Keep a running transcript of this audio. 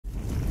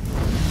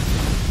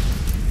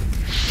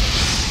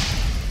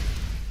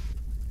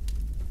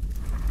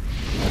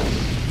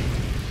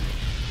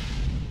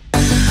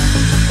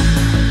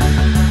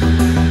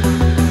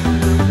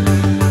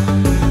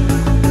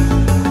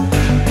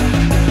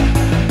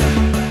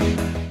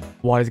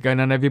What is going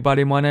on,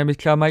 everybody? My name is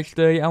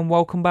ChadderManHD and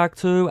welcome back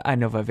to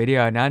another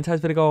video. Now in today's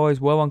video, guys,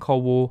 we're on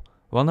Cold War,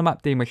 we're on the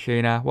map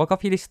Maschine. What I've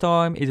got for you this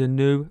time is a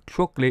new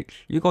truck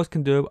glitch you guys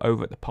can do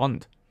over at the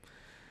pond.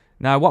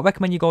 Now what I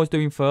recommend you guys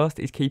doing first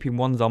is keeping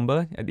one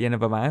zombie at the end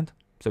of a round,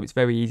 so it's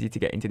very easy to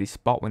get into this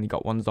spot when you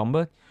got one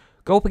zombie.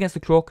 Go up against the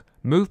truck,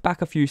 move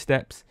back a few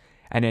steps,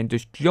 and then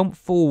just jump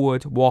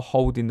forward while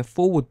holding the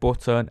forward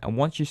button, and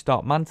once you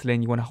start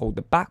mantling you want to hold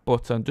the back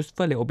button just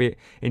for a little bit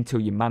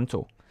until you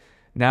mantle.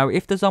 Now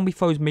if the zombie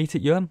throws meat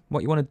at you,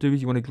 what you want to do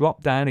is you want to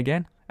drop down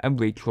again and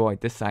retry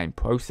the same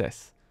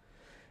process.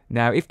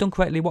 Now if done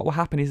correctly, what will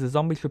happen is the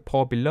zombie should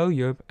pour below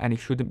you and he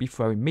shouldn't be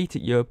throwing meat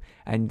at you,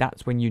 and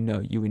that's when you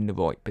know you're in the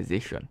right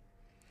position.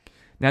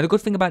 Now the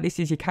good thing about this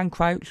is you can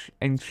crouch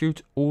and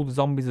shoot all the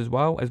zombies as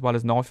well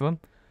as knife them.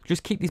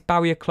 Just keep this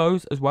barrier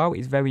closed as well,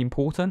 it's very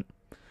important.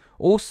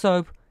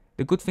 Also,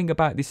 the good thing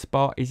about this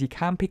spot is you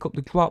can pick up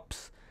the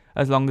drops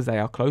as long as they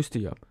are close to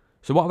you.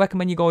 So what I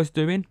recommend you guys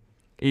doing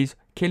is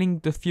killing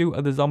the few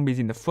other zombies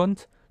in the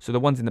front, so the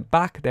ones in the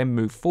back then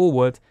move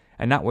forward,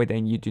 and that way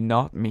then you do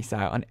not miss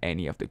out on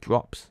any of the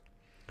drops.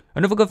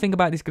 Another good thing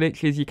about this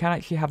glitch is you can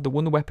actually have the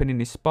wonder weapon in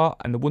this spot,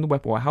 and the wonder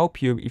weapon will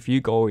help you if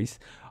you guys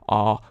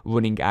are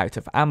running out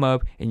of ammo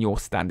in your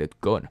standard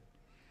gun.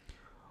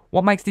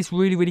 What makes this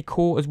really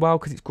cool as well,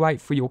 because it's great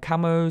for your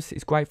camos,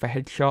 it's great for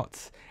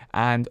headshots,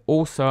 and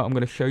also I'm going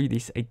to show you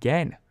this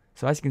again.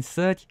 So as you can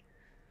see,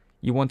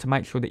 you want to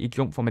make sure that you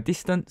jump from a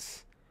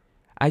distance.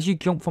 As you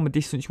jump from a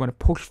distance, you want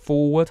to push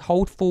forward,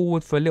 hold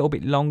forward for a little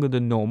bit longer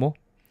than normal.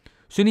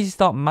 As soon as you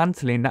start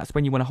mantling, that's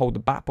when you want to hold the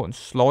back button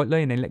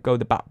slightly and then let go of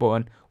the back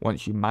button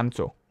once you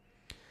mantle.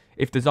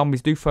 If the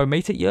zombies do throw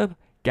meat at you,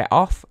 get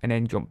off and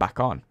then jump back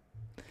on.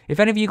 If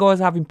any of you guys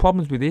are having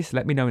problems with this,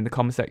 let me know in the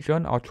comment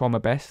section. I'll try my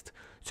best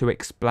to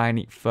explain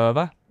it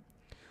further.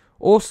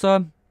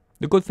 Also,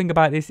 the good thing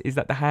about this is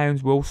that the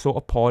hounds will sort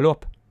of pile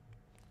up.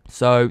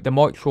 So they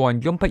might try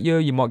and jump at you,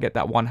 you might get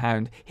that one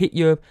hound hit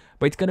you,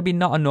 but it's going to be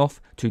not enough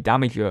to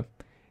damage you.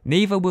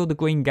 Neither will the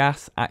green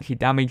gas actually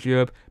damage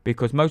you,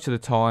 because most of the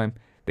time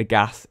the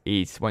gas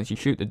is, once you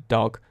shoot the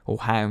dog or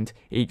hound,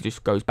 it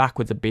just goes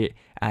backwards a bit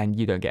and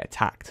you don't get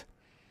attacked.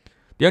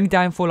 The only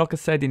downfall, like I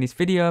said in this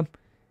video,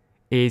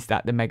 is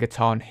that the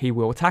Megaton, he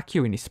will attack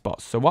you in this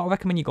spot. So what I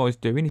recommend you guys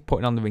doing is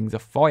putting on the rings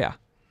of fire.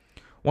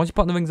 Once you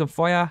put on the rings of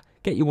fire,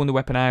 get your wonder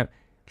weapon out,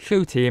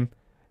 shoot him,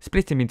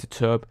 split him into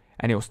two,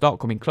 and he'll start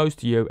coming close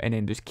to you, and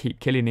then just keep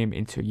killing him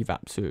until you've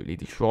absolutely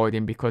destroyed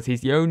him, because he's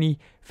the only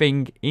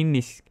thing in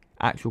this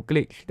actual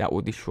glitch that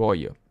will destroy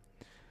you.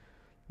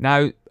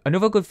 Now,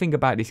 another good thing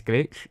about this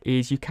glitch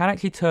is you can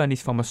actually turn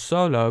this from a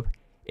solo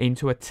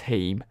into a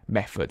team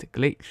method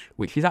glitch,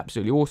 which is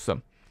absolutely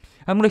awesome.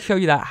 I'm going to show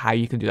you how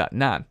you can do that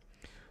now.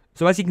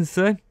 So as you can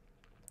see,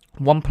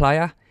 one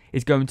player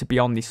is going to be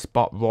on this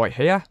spot right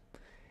here,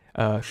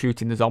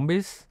 shooting the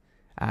zombies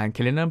and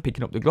killing them,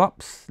 picking up the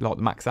drops, like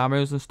the max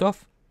arrows and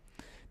stuff.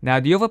 Now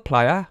the other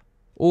player,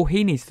 all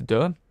he needs to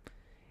do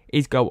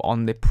is go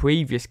on the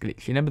previous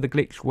glitch. You remember the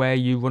glitch where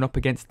you run up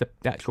against the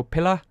actual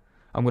pillar?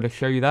 I'm going to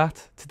show you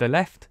that to the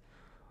left.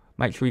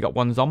 Make sure you got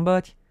one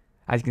zombie.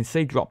 As you can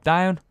see, drop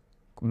down,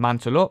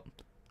 mantle up,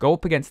 go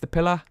up against the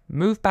pillar,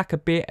 move back a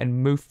bit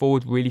and move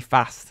forward really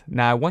fast.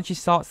 Now once you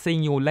start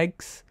seeing your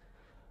legs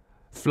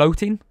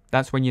floating,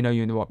 that's when you know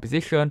you're in the right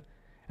position.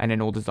 And then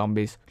all the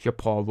zombies should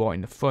pour right in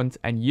the front,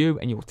 and you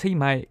and your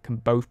teammate can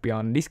both be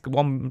on this,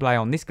 one player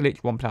on this glitch,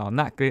 one player on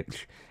that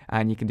glitch,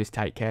 and you can just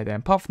take care of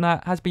them. Apart from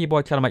that, has been your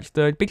boy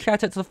ChadderManHD. Big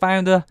shout out to the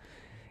founder,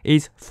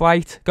 is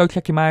Freight. Go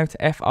check him out,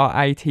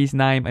 FR8 his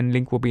name, and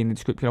link will be in the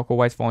description. I'll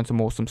always find some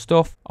awesome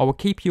stuff. I will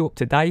keep you up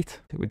to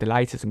date with the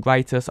latest and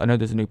greatest. I know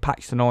there's a new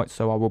patch tonight,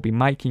 so I will be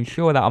making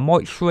sure that I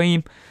might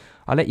stream.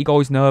 I'll let you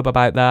guys know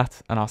about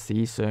that, and I'll see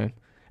you soon.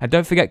 And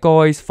don't forget,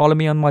 guys, follow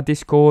me on my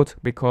Discord,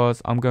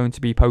 because I'm going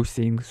to be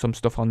posting some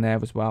stuff on there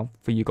as well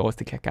for you guys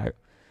to check out.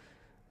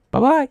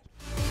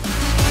 Bye-bye.